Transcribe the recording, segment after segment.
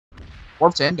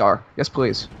Warp to Indar. Yes,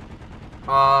 please.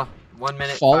 1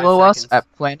 minute. Follow 5 us seconds. at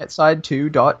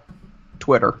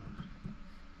planetside2.twitter.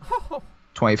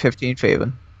 2015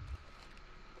 Faven.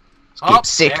 This game's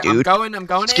sick, there, dude. I'm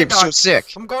going This to game's Indar. so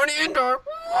sick. I'm going to Indar.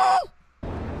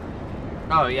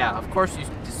 Oh yeah, of course you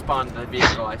spawned the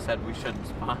vehicle I said we shouldn't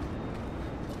spawn.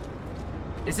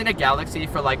 Isn't a galaxy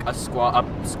for like a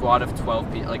squad of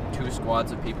 12 people, like 2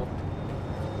 squads of people?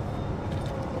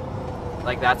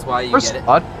 Like that's why you get it.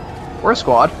 We're a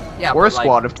squad. Yeah, we're a but, like,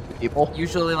 squad of 2 people.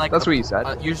 Usually, like that's what you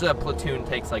said. Usually, a platoon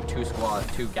takes like 2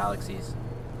 galaxies.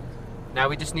 Now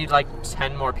we just need like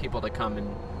 10 more people to come and.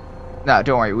 Nah,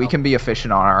 don't worry. We can be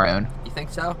efficient on our own. You think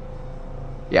so?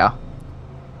 Yeah.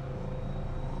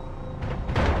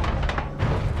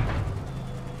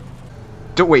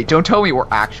 Wait, don't tell me we're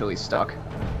actually stuck.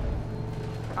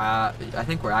 I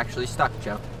think we're actually stuck,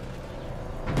 Joe.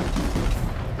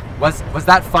 Was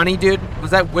that funny, dude?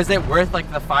 Was it worth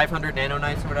like the 500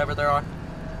 nanonites or whatever there are?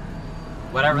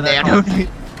 Whatever they're called.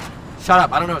 Shut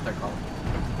up! I don't know what they're called.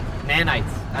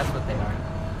 Nanites. That's what they are.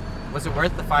 Was it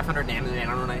worth the 500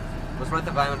 nanonites? Was it worth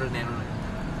the 500 nanonites?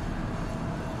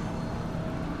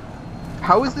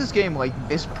 How is this game like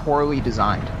this poorly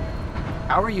designed?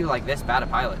 How are you like this bad a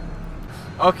pilot?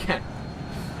 Okay.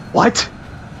 What?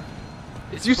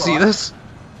 Did you see this?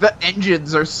 The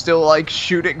engines are still like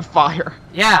shooting fire.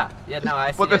 Yeah, no,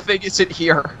 I see. But the thing isn't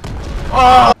here.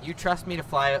 Oh! You trust me to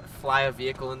fly a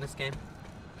vehicle in this game?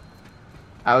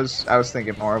 I was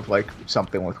thinking more of like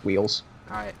something with wheels.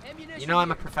 All right. You know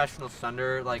I'm a professional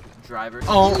Thunder like driver.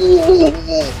 Oh!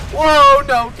 Whoa!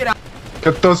 No! Get out!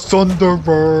 Get the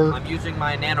Thunderbird. I'm using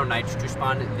my nanonites to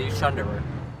spawn the Thunderbird.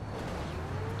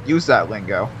 Use that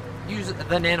lingo. Use the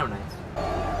nanonites.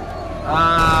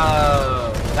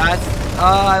 Oh, that's.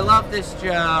 Oh, I love this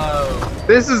joke.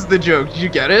 This is the joke. Did you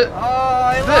get it? Oh,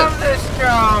 I love this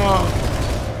joke.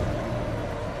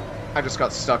 I just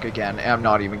got stuck again, and I'm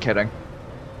not even kidding.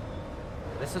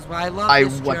 This is why I love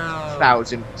this joke.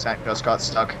 1000% just got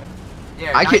stuck.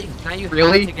 Yeah, now you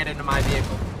really have to get into my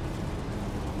vehicle.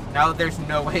 Now there's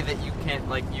no way that you can't,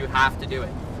 like, you have to do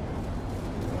it.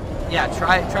 Yeah,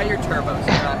 try your turbos.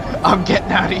 I'm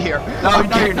getting out of here. No,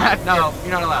 you're not. No,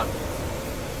 you're not allowed.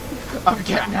 I'm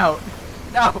getting out.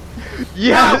 No.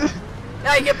 Yeah. No.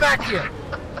 Now you get back here.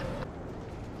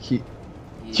 He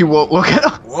won't look at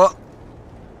us. What?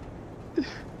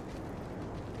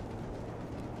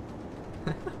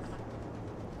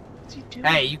 What's he doing?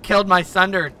 Hey, you killed my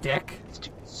Thunder, dick. It's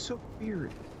so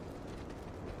weird.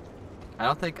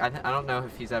 I don't know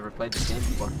if he's ever played this game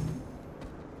before.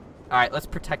 Alright, let's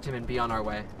protect him and be on our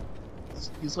way.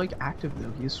 He's like active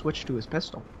though. He's switched to his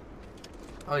pistol.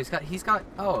 Oh, he's got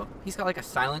like a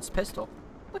silenced pistol.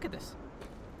 Look at this.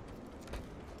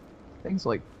 Things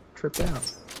like tripped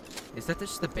out. Is that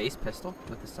just the base pistol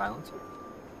with the silencer?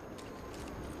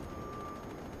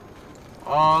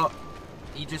 Oh,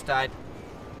 he just died.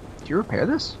 Do you repair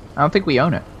this? I don't think we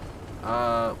own it.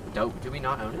 Do we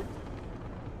not own it?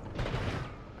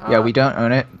 Yeah, we don't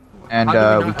own it, and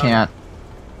we can't.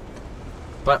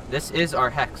 But this is our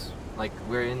hex. Like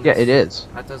we're in. Yeah, it is.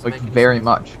 That doesn't like make any very sense.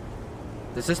 much.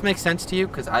 Does this make sense to you?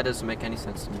 Because it doesn't make any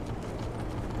sense to me.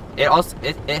 It also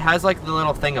it has like the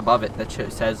little thing above it that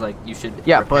says like you should.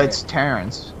 Yeah, but it's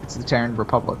Terrans. It's the Terran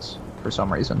Republics for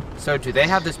some reason. So do they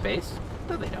have this base?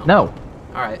 No, they don't. No.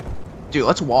 All right. Dude,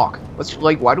 let's walk. Let's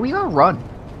like. Why do we not run?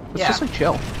 Let's just like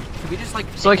chill. Can we just like?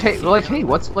 So like, hey,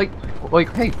 what's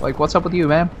hey, what's up with you,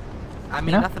 man? I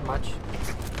mean, nothing much.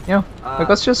 Yeah. Like,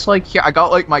 let's just like here. I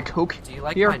got like my Coke. Do you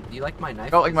like here. Do you like my knife? I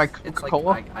got like my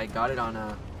Coca-Cola. Like, I got it on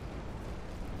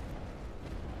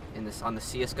on the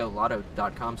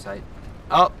csgolotto.com site.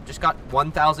 Oh, just got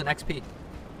 1,000 XP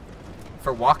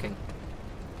for walking.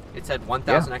 It said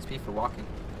 1,000 XP for walking.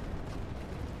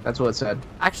 That's what it said.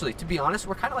 Actually, to be honest,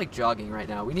 we're kind of like jogging right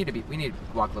now. We need to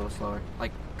walk a little slower,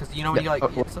 like, cause you know when you like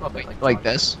it's a little bit like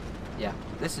this. Yeah,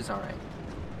 this is all right.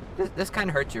 This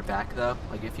kind of hurts your back though,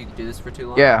 like if you do this for too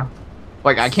long. Yeah,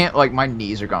 like I can't. Like my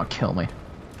knees are gonna kill me.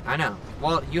 I know.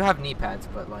 Well, you have knee pads,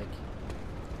 but like,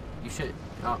 you should.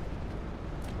 Oh.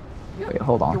 Wait,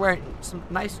 hold on. You're wearing some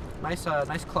nice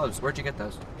clothes. Where'd you get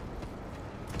those?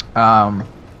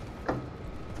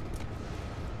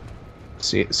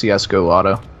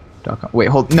 CSGoLotto.com. Wait,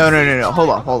 no. Hold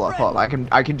on.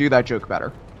 I can do that joke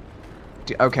better.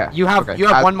 Okay. You have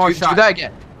one more shot. Do that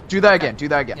again. Do that again.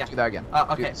 Yeah. Do that again.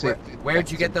 Okay. Where'd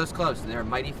you get those clothes? They're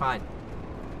mighty fine.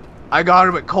 I got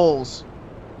them at Kohl's.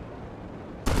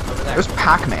 Over there. There's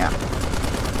Pac-Man.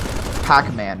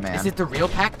 Pac-Man, man. Is it the real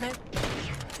Pac-Man?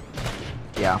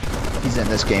 Yeah. He's in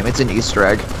this game. It's an Easter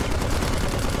egg.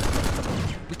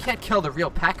 We can't kill the real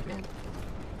Pac-Man.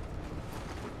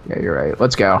 Yeah, you're right.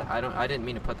 Let's go. I didn't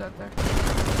mean to put that there.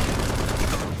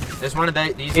 There's one of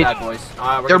these bad boys.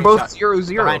 They're both 0-0.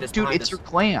 Dude, behind it's us. your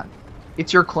clan.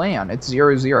 It's your clan. It's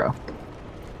 0-0.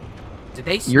 Did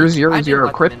they sneak? You're I didn't 0-0 let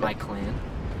them crypto. in my clan.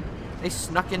 They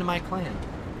snuck into my clan.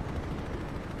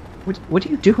 What are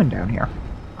you doing down here?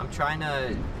 I'm trying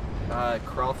to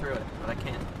crawl through it, but I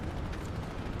can't.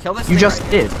 Kill this You thing just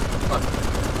right did. here. Look.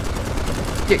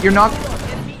 Yeah, you're not.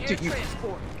 Dude, you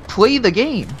play the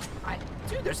game.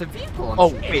 Dude, there's a vehicle. Oh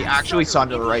wait, actually, it's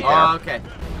onto the right there. Oh, okay.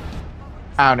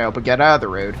 I don't know, but get out of the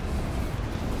road.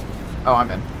 Oh, I'm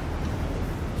in.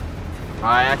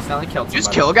 I accidentally killed somebody.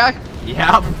 Just kill a guy?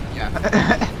 Yep.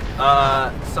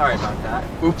 Yeah. Sorry about that.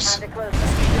 Oops. Okay.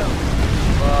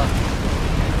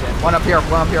 One up here.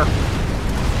 One up here.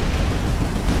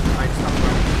 Alright, stop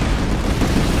running.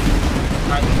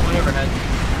 Alright, there's one overhead.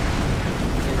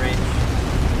 In range.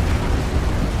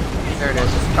 There it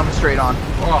is. Coming straight on.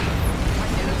 Oh.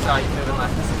 Sorry, he's moving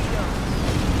left. He's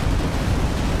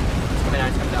coming down,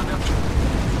 he's coming down now.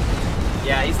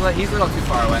 Yeah, he's a little too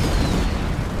far away.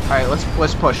 Alright,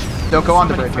 let's push. Don't go on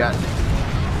the bridge yet.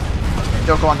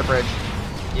 Don't go on the bridge.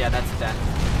 Yeah, that's dead.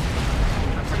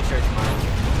 I'm pretty sure it's mine.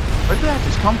 Where did that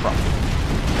just come from?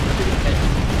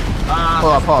 Pull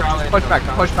up. Push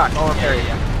back. I'll repair you.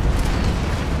 Yeah.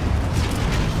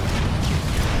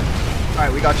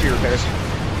 Alright, we got you repairs.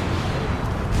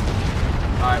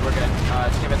 Alright, we're good.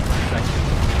 Just give it 20 seconds.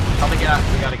 Probably get out.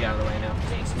 We gotta get out of the way now.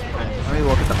 Let me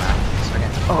look at the map for a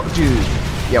second. Oh, dude.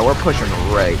 Yeah, we're pushing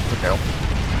right. Okay.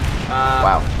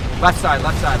 Wow. Left side.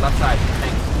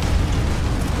 Thanks.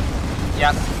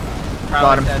 Yep.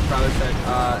 Got him. Probably said.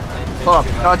 Hold up.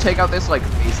 Gotta take out this, like,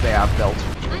 base they have built.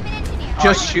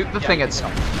 Just shoot the thing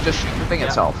itself. Just shoot the thing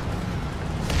itself.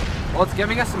 Well, it's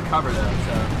giving us some cover, though,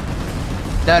 so...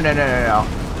 No.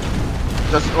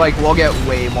 Just, like, we'll get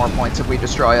way more points if we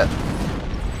destroy it.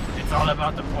 It's all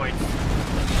about the points.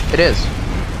 It is.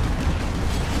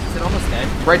 Is it almost dead?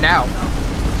 Right now.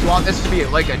 Do you want this to be,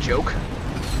 like, a joke?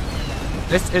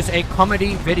 This is a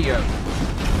comedy video.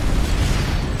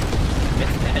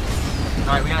 It's dead.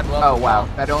 Alright, we gotta blow up. Oh, wow.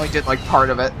 That only did, like, part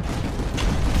of it.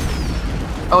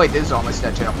 Oh, wait, this is almost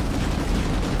dead, too.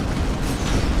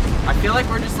 I feel like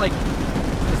we're just, like...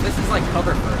 This is, like,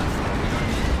 cover for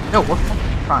us. No, we're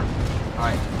fine.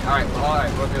 Alright,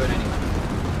 we'll do it anyway.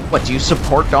 What, do you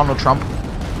support Donald Trump?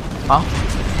 Huh?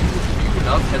 You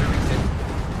love Hillary Clinton.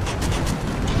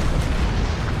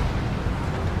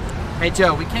 Hey,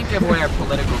 Joe, we can't give away our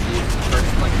political views in the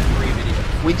first, like, 3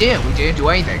 videos. We didn't do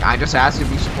anything. I just asked if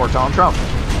you support Donald Trump.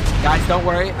 Guys, don't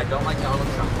worry, I don't like Donald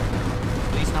Trump.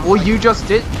 Please don't. Well, you just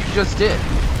did.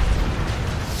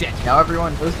 Shit. Now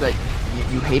everyone knows that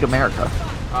you hate America.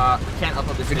 We can't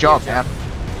upload this Good video, job, Joe. man.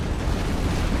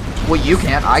 Well, you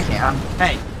can't. I can.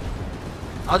 Hey,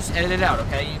 I'll just edit it out,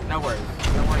 okay? No worries.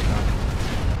 Don't worry about it.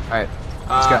 Alright,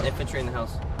 let's go. Infantry in the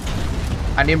hills.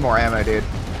 I need more ammo, dude.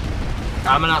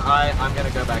 I'm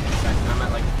gonna go back in a second. I'm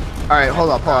at like. Alright,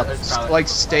 hold up. Like,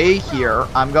 stay here.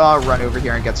 I'm gonna run over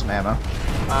here and get some ammo.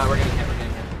 We're getting hit.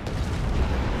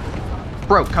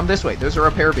 Bro, come this way. There's a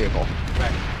repair vehicle.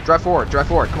 Right. Drive forward.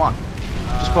 Come on.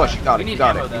 Just push. You got it. You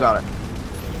got it.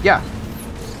 Yeah.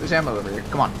 There's ammo over here.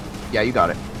 Come on. Yeah, you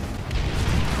got it.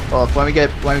 Well, let me get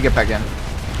back in.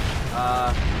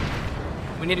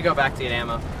 We need to go back to get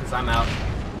ammo because I'm out.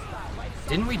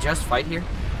 Didn't we just fight here?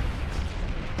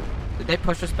 Did they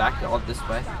push us back all this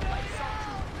way?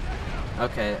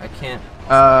 Okay, I can't.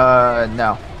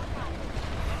 No.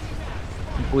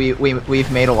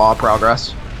 We've made a lot of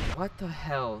progress. What the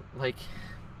hell? Like,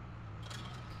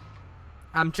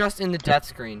 I'm just in the death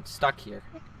screen, stuck here.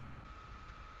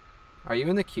 Are you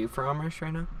in the queue for armor rush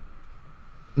right now?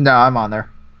 No, I'm on there.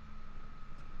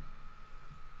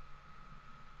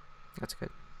 That's good.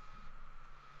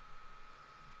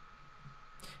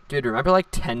 Dude, remember like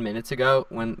 10 minutes ago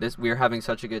when we were having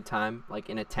such a good time, like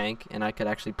in a tank, and I could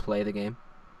actually play the game?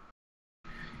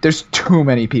 There's too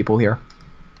many people here.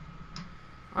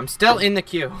 I'm still in the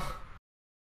queue.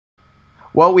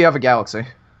 Well, we have a galaxy.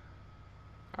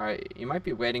 Alright, you might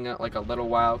be waiting like a little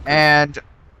while. And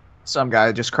some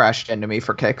guy just crashed into me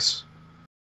for kicks.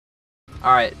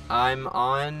 Alright, I'm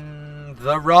on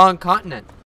the wrong continent.